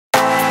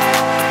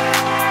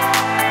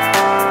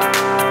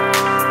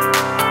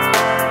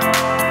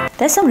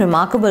There's some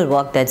remarkable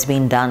work that's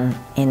been done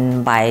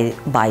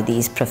by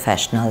these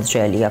professionals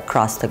really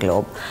across the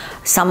globe.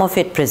 Some of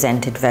it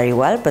presented very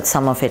well, but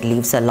some of it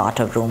leaves a lot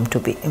of room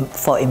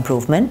for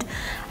improvement.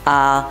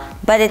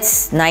 But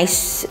it's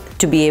nice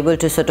to be able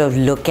to sort of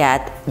look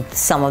at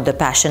some of the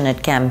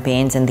passionate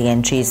campaigns and the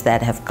entries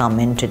that have come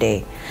in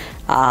today.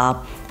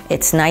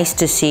 It's nice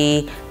to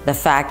see the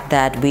fact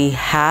that we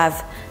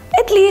have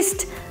at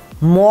least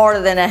more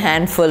than a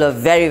handful of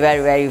very,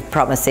 very, very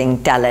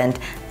promising talent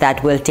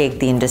that will take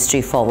the industry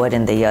forward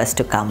in the years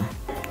to come.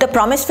 The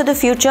promise for the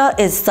future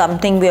is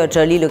something we are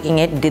really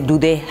looking at. Do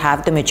they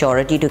have the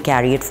maturity to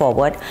carry it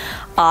forward?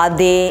 Are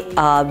they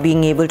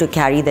being able to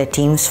carry their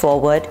teams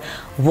forward?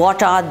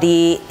 What are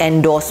the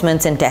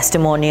endorsements and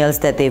testimonials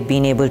that they've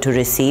been able to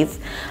receive?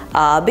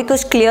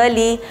 Because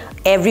clearly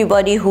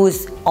everybody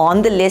who's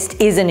on the list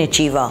is an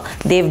achiever.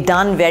 They've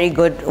done very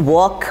good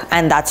work,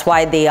 and that's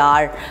why they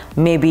are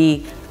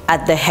maybe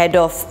at the head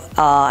of,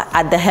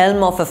 at the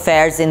helm of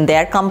affairs in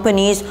their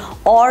companies,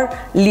 or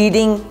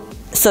leading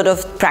sort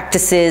of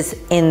practices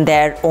in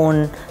their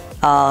own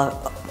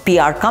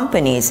PR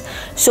companies.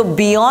 So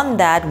beyond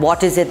that,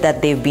 what is it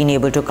that they've been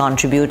able to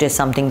contribute is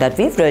something that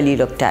we've really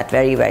looked at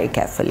very, very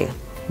carefully.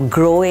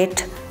 Grow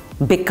it,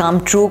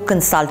 become true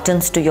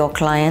consultants to your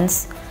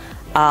clients.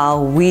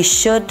 We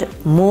should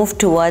move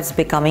towards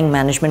becoming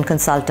management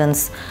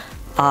consultants,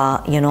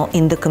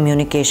 in the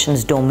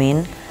communications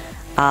domain.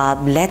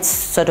 Let's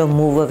sort of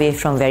move away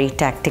from very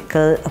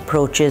tactical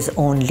approaches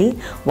only.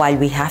 While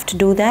we have to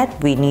do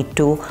that, we need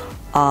to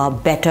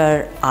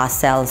better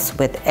ourselves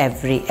with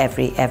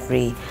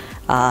every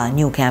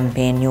new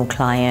campaign, new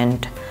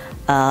client,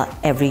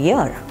 every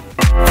year.